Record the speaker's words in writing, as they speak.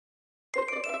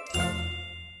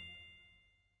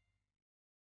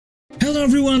Hello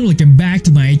everyone, welcome back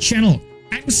to my channel.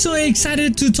 I'm so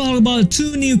excited to talk about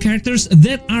two new characters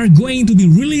that are going to be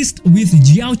released with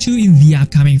Jiaochu in the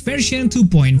upcoming version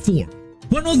 2.4.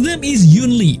 One of them is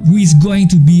Yunli, who is going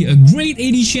to be a great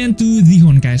addition to the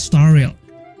honkaistarrail.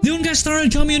 The honkaistarrail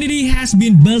community has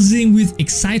been buzzing with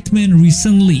excitement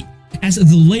recently, as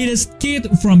the latest kit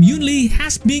from Yunli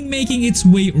has been making its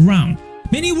way around.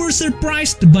 Many were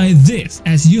surprised by this,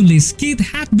 as Yunli's kit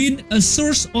had been a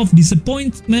source of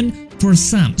disappointment for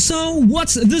some. So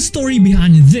what's the story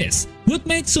behind this? What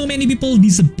made so many people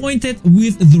disappointed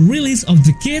with the release of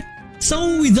the kit?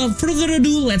 So without further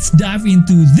ado, let's dive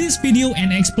into this video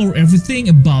and explore everything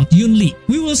about Yunli.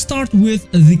 We will start with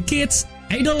the kits,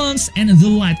 eidolons, and the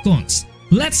light cones.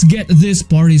 Let's get this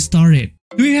party started.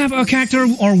 Do you have a character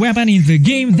or weapon in the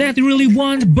game that you really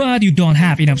want but you don't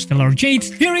have enough stellar jades?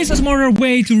 Here is a smarter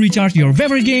way to recharge your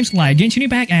favorite games like Genshin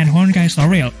Impact and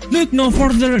honkaistarrail. Look no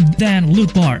further than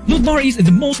Loot Bar. Loot Bar is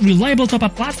the most reliable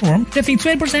top-up platform, saving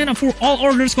 20% for all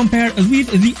orders compared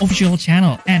with the official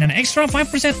channel, and an extra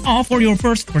 5% off for your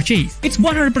first purchase. It's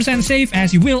 100% safe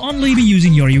as you will only be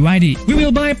using your UID. We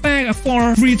will buy a pack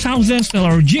for 3000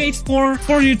 stellar jades for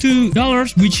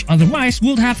 $42, which otherwise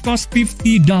would have cost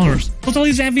 $50. Totally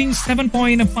saving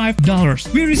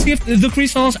 $7.5. We received the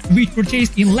crystals we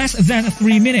purchased in less than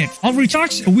 3 minutes. All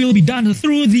recharge will be done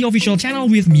through the official channel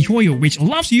with miHoYo, which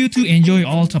allows you to enjoy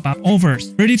all top-up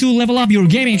offers. Ready to level up your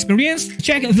gaming experience?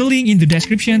 Check the link in the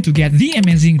description to get the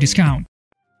amazing discount.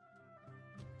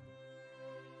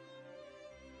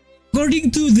 According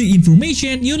to the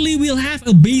information, Yunli will have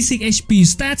a basic HP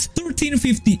stats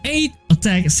 1358,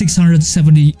 attack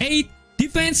 678,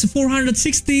 defense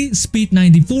 460, speed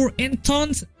 94, and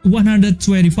taunt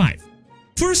 125.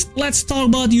 First, let's talk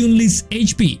about Yunli's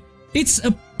HP. It's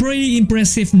a pretty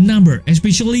impressive number,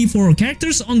 especially for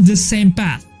characters on the same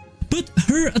path. But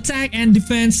her attack and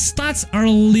defense stats are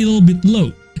a little bit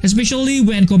low, especially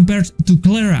when compared to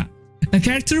Clara, a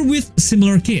character with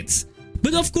similar kits.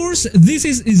 But of course, this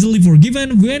is easily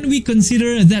forgiven when we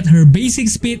consider that her basic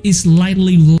speed is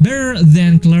slightly better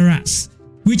than Clara's,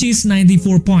 which is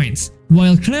 94 points,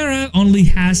 while Clara only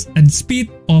has a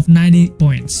speed of 90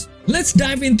 points. Let's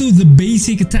dive into the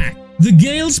basic attack. The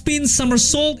Gale Spin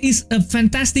Somersault is a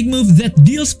fantastic move that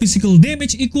deals physical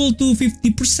damage equal to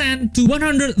 50% to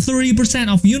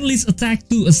 130% of Yunli's attack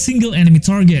to a single enemy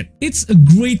target. It's a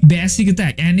great basic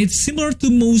attack and it's similar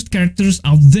to most characters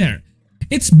out there.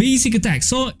 It's basic attack,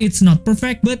 so it's not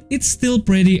perfect, but it's still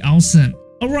pretty awesome.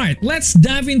 Alright, let's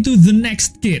dive into the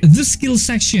next kit, the skill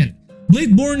section.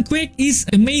 Bladeborn Quake is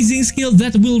an amazing skill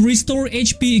that will restore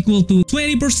HP equal to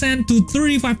 20% to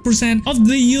 35% of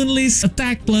the Yunli's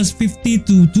attack plus 50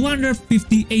 to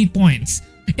 258 points.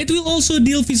 It will also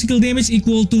deal physical damage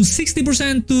equal to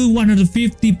 60% to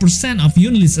 150% of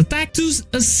Yunli's attack to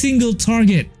a single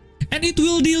target. And it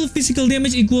will deal physical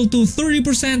damage equal to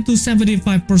 30% to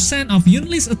 75% of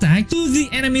Yunli's attack to the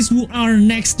enemies who are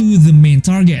next to the main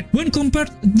target. When compared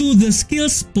to the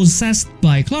skills possessed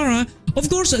by Clara, of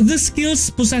course, the skills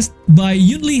possessed by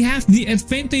Yunli have the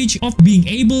advantage of being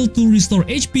able to restore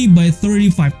HP by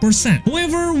 35%.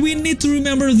 However, we need to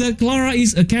remember that Clara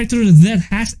is a character that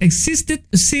has existed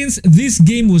since this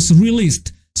game was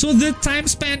released, so the time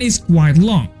span is quite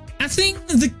long. I think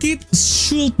the kit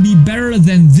should be better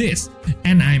than this,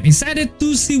 and I'm excited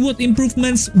to see what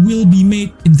improvements will be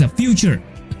made in the future.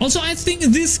 Also, I think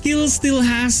this skill still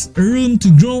has room to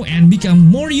grow and become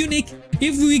more unique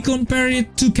if we compare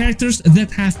it to characters that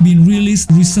have been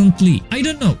released recently. I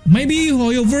don't know, maybe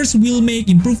Hoyoverse will make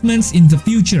improvements in the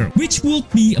future, which would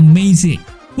be amazing.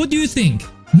 What do you think?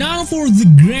 Now for the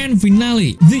grand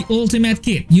finale, the ultimate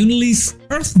kit, Yunli's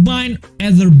Earthbind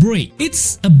Ether Break.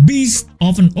 It's a beast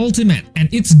of an ultimate and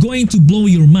it's going to blow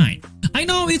your mind. I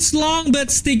know it's long,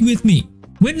 but stick with me.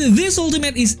 When this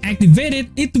ultimate is activated,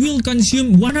 it will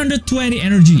consume 120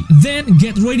 energy. Then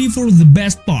get ready for the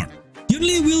best part.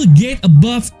 Yunli will get a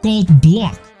buff called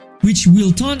Block, which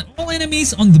will taunt all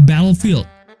enemies on the battlefield.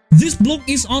 This block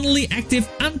is only active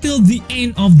until the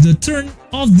end of the turn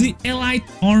of the allied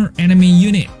or enemy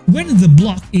unit. When the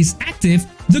block is active,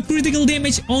 the critical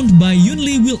damage owned by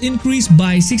Yunli will increase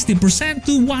by 60%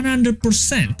 to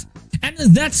 100%. And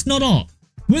that's not all.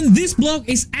 When this block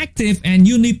is active and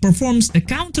Yunli performs a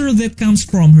counter that comes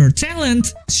from her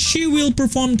talent, she will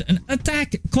perform an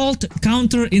attack called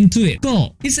Counter into it.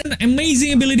 It's an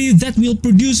amazing ability that will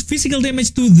produce physical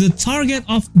damage to the target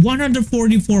of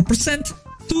 144%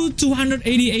 to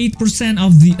 288%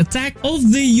 of the attack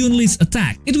of the Yunli's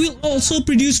attack. It will also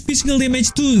produce physical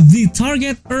damage to the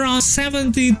target around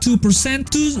 72%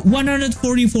 to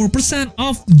 144%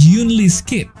 of Yunli's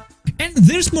kit. And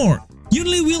there's more.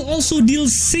 Yunli will also deal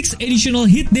 6 additional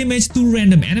hit damage to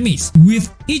random enemies, with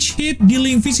each hit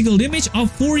dealing physical damage of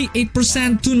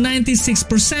 48% to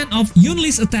 96% of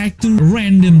Yunli's attack to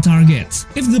random targets.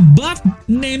 If the buff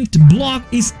named block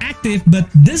is active but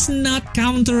does not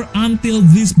counter until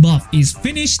this buff is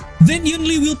finished, then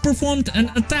Yunli will perform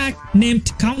an attack named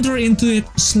Counterintuit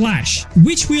Slash,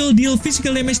 which will deal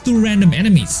physical damage to random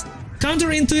enemies.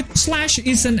 Counterintuit Slash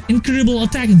is an incredible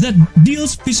attack that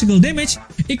deals physical damage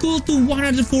equal to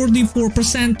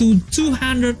 144% to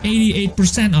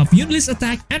 288% of Yunli's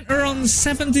attack and around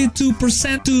 72%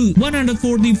 to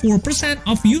 144%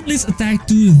 of Yunli's attack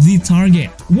to the target.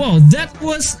 Wow, that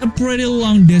was a pretty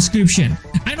long description.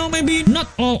 I know maybe not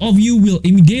all of you will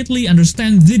immediately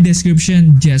understand the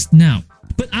description just now,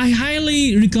 but I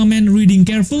highly recommend reading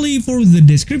carefully for the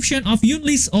description of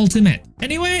Yunli's ultimate.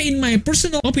 Anyway, in my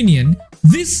personal opinion,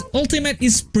 this ultimate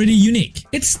is pretty unique.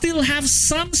 It still has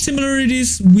some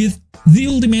similarities with the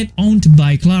ultimate owned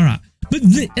by Clara, but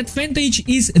the advantage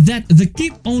is that the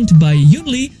kit owned by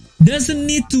Yunli doesn't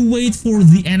need to wait for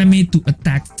the enemy to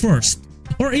attack first,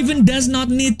 or even does not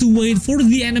need to wait for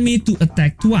the enemy to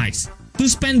attack twice, to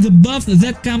spend the buff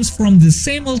that comes from the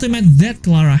same ultimate that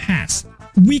Clara has.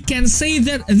 We can say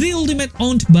that the ultimate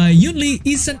owned by Yunli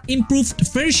is an improved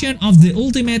version of the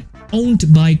ultimate owned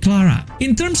by Clara.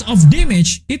 In terms of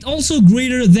damage, it's also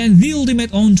greater than the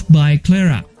ultimate owned by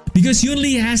Clara, because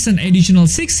Yunli has an additional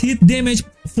 6 hit damage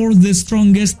for the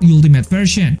strongest ultimate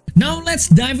version. Now let's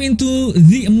dive into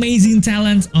the amazing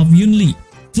talent of Yunli.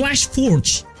 Flash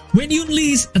Forge. When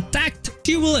Yunli is attacked,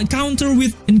 she will counter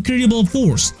with incredible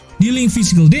force, dealing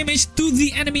physical damage to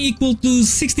the enemy equal to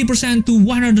 60% to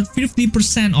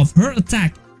 150% of her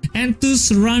attack, and to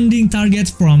surrounding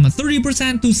targets from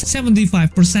 30% to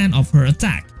 75% of her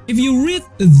attack. If you read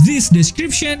this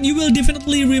description, you will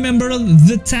definitely remember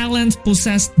the talent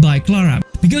possessed by Clara,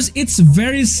 because it's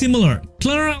very similar.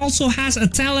 Clara also has a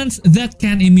talent that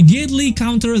can immediately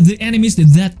counter the enemies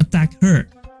that attack her,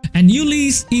 and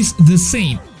Yunli's is the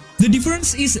same. The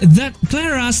difference is that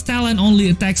Clara's talent only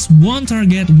attacks one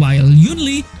target, while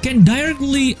Yunli can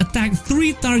directly attack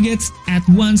 3 targets at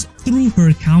once through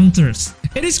her counters.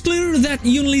 It is clear that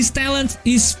Yunli's talent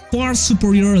is far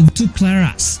superior to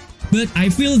Clara's, but I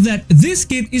feel that this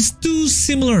kit is too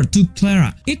similar to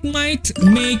Clara. It might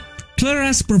make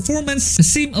Clara's performance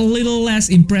seem a little less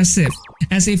impressive,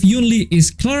 as if Yunli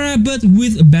is Clara but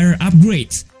with better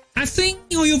upgrades. I think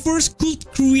HoYoverse could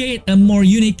create a more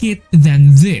unique kit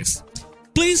than this.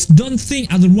 Please don't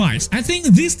think otherwise. I think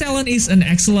this talent is an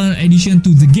excellent addition to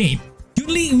the game.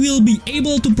 Yunli will be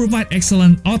able to provide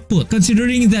excellent output,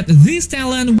 considering that this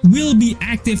talent will be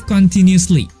active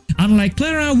continuously, unlike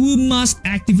Clara, who must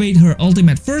activate her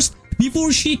ultimate first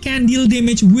before she can deal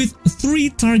damage with 3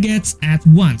 targets at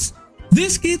once.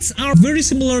 These kits are very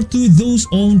similar to those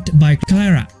owned by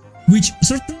Clara, which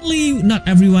certainly not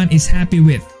everyone is happy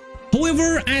with.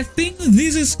 However, I think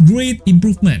this is great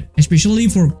improvement, especially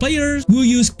for players who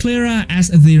use Clara as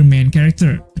their main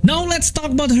character. Now let's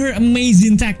talk about her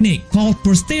amazing technique called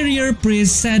Posterior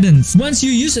Precedence. Once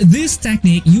you use this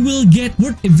technique, you will get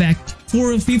word effect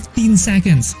for 15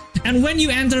 seconds. And when you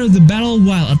enter the battle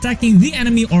while attacking the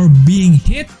enemy or being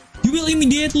hit, you will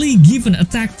immediately give an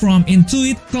attack from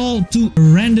Intuit call to a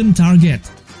random target.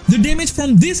 The damage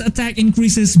from this attack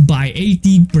increases by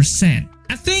 80%.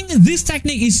 I think this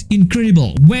technique is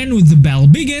incredible. When the battle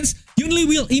begins, Yunli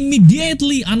will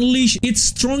immediately unleash its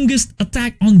strongest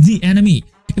attack on the enemy,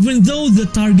 even though the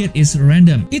target is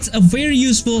random. It's a very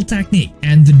useful technique,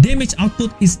 and the damage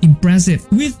output is impressive.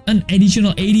 With an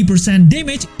additional 80%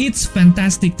 damage, it's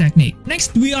fantastic technique.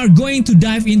 Next, we are going to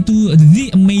dive into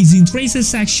the amazing traces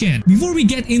section. Before we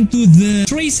get into the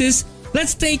traces,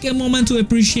 let's take a moment to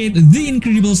appreciate the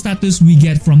incredible status we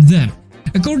get from them.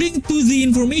 According to the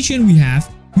information we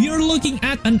have, we are looking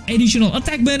at an additional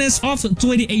attack bonus of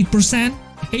 28%,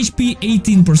 HP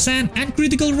 18%, and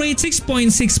critical rate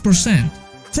 6.6%.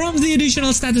 From the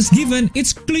additional status given,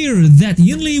 it's clear that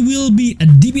Yunli will be a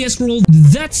DPS role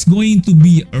that's going to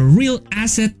be a real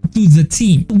asset to the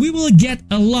team. We will get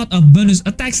a lot of bonus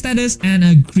attack status and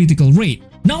a critical rate.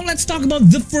 Now let's talk about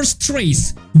the first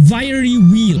trace, Fiery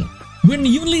Wheel. When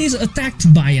Yunli is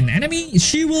attacked by an enemy,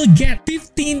 she will get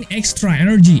 15 extra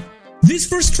energy. This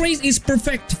first trace is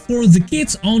perfect for the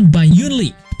kits owned by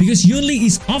Yunli, because Yunli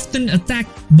is often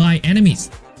attacked by enemies.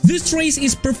 This trace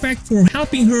is perfect for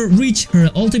helping her reach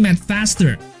her ultimate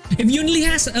faster. If Yunli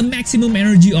has a maximum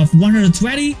energy of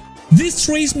 120, this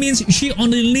trace means she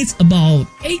only needs about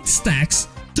 8 stacks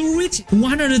to reach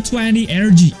 120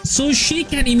 energy, so she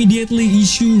can immediately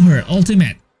issue her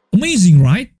ultimate. Amazing,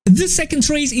 right? This second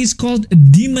trace is called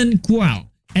Demon Coil,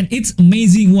 and it's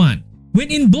amazing one. When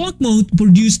in block mode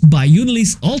produced by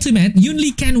Yunli's ultimate,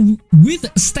 Yunli can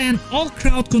withstand all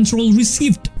crowd control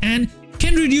received and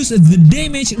can reduce the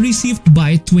damage received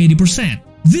by 20%.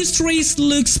 This trace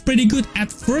looks pretty good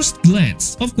at first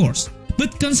glance, of course,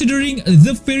 but considering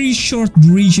the very short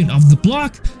duration of the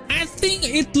block, I think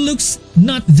it looks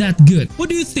not that good. What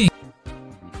do you think?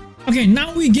 Okay,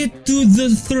 now we get to the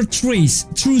third trace,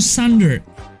 True Sunder.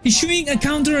 Issuing a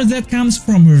counter that comes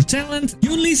from her talent,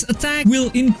 Yunli's attack will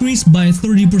increase by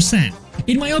 30%.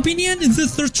 In my opinion, the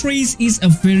third trace is a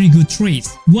very good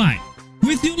trace. Why?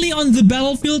 With Yunli on the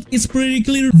battlefield, it's pretty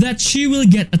clear that she will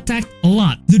get attacked a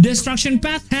lot. The destruction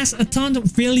path has a taunt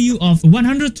value of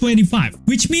 125,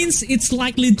 which means it's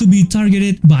likely to be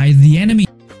targeted by the enemy.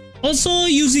 Also,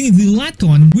 using the light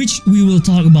cone, which we will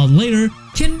talk about later,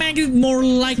 can make it more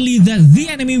likely that the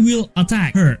enemy will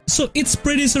attack her. So it's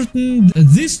pretty certain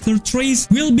this third trace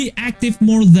will be active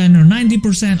more than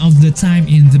 90% of the time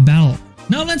in the battle.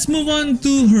 Now let's move on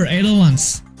to her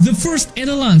eidolons. The first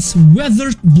eidolons,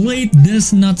 Weathered Blade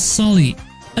does not sully.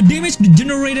 A damage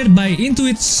generated by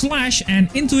Intuit Slash and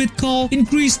Intuit Call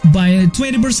increased by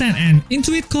 20% and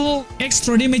Intuit Call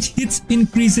extra damage hits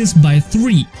increases by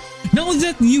 3. Now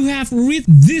that you have read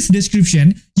this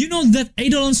description, you know that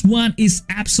Eidolons 1 is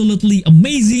absolutely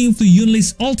amazing to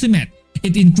Yunli's ultimate.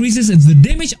 It increases the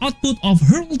damage output of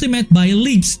her ultimate by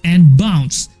leaps and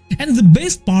bounds. And the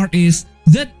best part is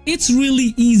that it's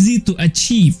really easy to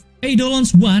achieve.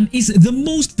 Eidolons 1 is the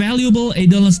most valuable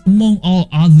Eidolons among all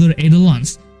other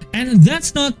Eidolons. And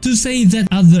that's not to say that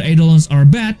other Eidolons are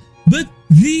bad, but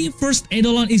the first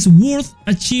Eidolon is worth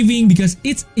achieving because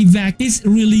its evac is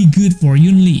really good for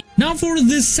Yunli. Now for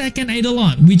the second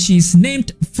Eidolon, which is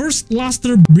named First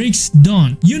Luster Breaks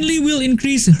Dawn. Yunli will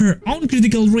increase her own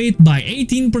critical rate by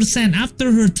 18%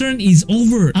 after her turn is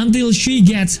over until she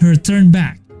gets her turn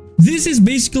back. This is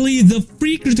basically the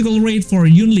free critical rate for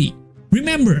Yunli.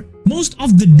 Remember, most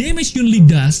of the damage Yunli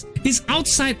does is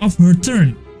outside of her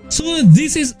turn, so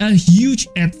this is a huge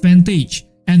advantage.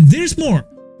 And there's more.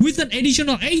 With an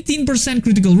additional 18%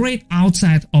 critical rate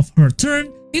outside of her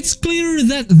turn, it's clear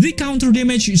that the counter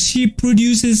damage she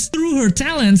produces through her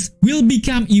talents will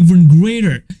become even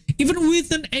greater. Even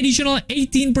with an additional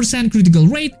 18% critical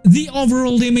rate, the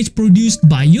overall damage produced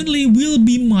by Yunli will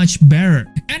be much better.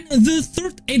 And the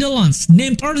third Eidolons,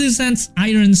 named Artisan's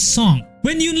Iron Song.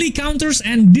 When Yunli counters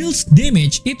and deals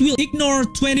damage, it will ignore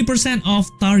 20% of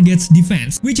target's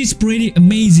defense, which is pretty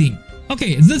amazing.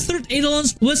 Okay, the third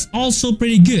Eidolons was also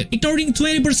pretty good. Ignoring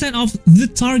 20% of the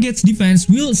target's defense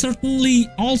will certainly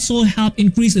also help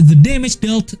increase the damage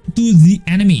dealt to the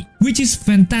enemy, which is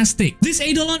fantastic. This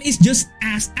Eidolon is just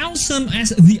as awesome as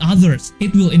the others.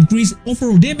 It will increase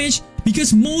overall damage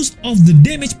because most of the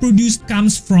damage produced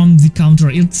comes from the counter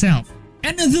itself.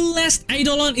 And the last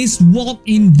Eidolon is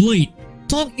Walk-in Blade,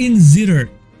 Talk-in Zitter.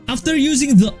 After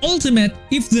using the ultimate,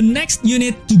 if the next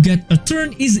unit to get a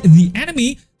turn is the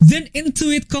enemy, then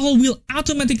Intuit Call will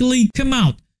automatically come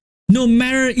out, no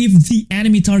matter if the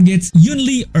enemy targets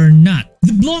Yunli or not.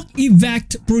 The block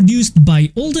evac produced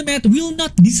by ultimate will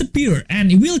not disappear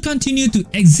and will continue to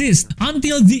exist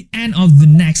until the end of the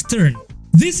next turn.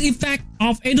 This effect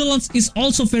of Eidolons is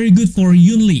also very good for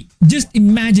Yunli. Just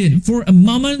imagine for a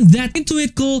moment that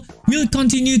Intuit Call will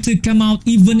continue to come out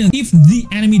even if the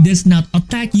enemy does not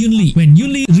attack Yunli when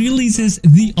Yunli releases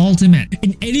the ultimate.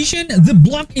 In addition, the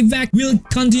block evac will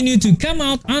continue to come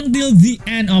out until the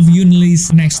end of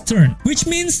Yunli's next turn, which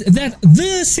means that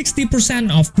the 60%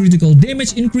 of critical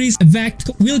damage increase evac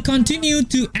will continue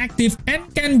to active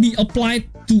and can be applied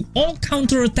to all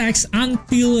counter attacks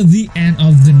until the end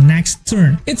of the next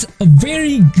turn. It's a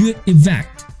very good evac.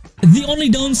 The only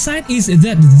downside is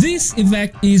that this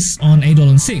evac is on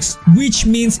Eidolon 6, which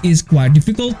means it's quite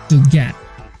difficult to get.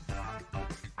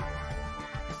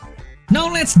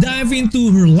 Now let's dive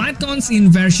into her light cons in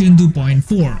version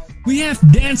 2.4. We have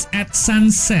Dance at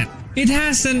Sunset. It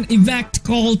has an evac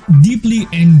called Deeply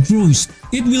Engrossed.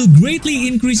 It will greatly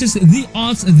increases the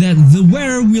odds that the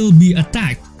wearer will be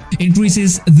attacked.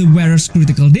 Increases the wearer's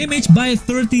critical damage by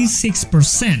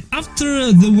 36%.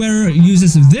 After the wearer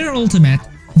uses their ultimate,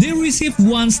 they receive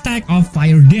 1 stack of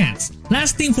Fire Dance,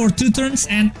 lasting for 2 turns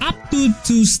and up to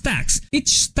 2 stacks. Each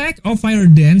stack of Fire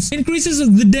Dance increases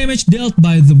the damage dealt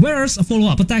by the wearer's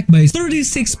follow-up attack by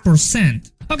 36%.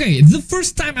 Okay, the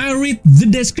first time I read the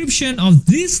description of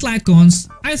these light cons,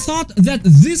 I thought that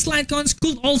these light cons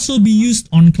could also be used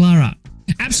on Clara.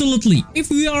 Absolutely. If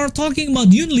we are talking about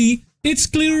Yunli, it's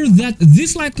clear that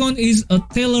this light con is a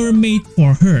tailor-made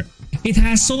for her. It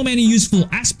has so many useful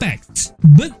aspects.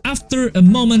 But after a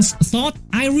moment's thought,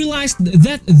 I realized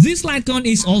that this Lightcon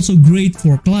is also great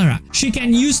for Clara. She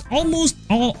can use almost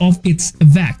all of its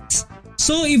effects.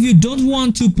 So if you don't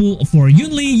want to pull for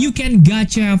Yunli, you can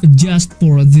gacha just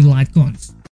for the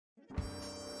Lightcons.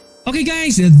 Okay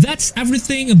guys, that's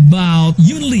everything about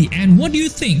Yunli, and what do you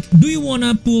think? Do you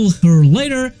wanna pull her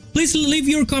later? Please leave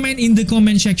your comment in the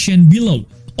comment section below.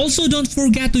 Also, don't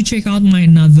forget to check out my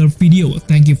another video.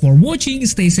 Thank you for watching,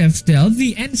 stay safe, stay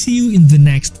healthy, and see you in the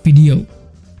next video.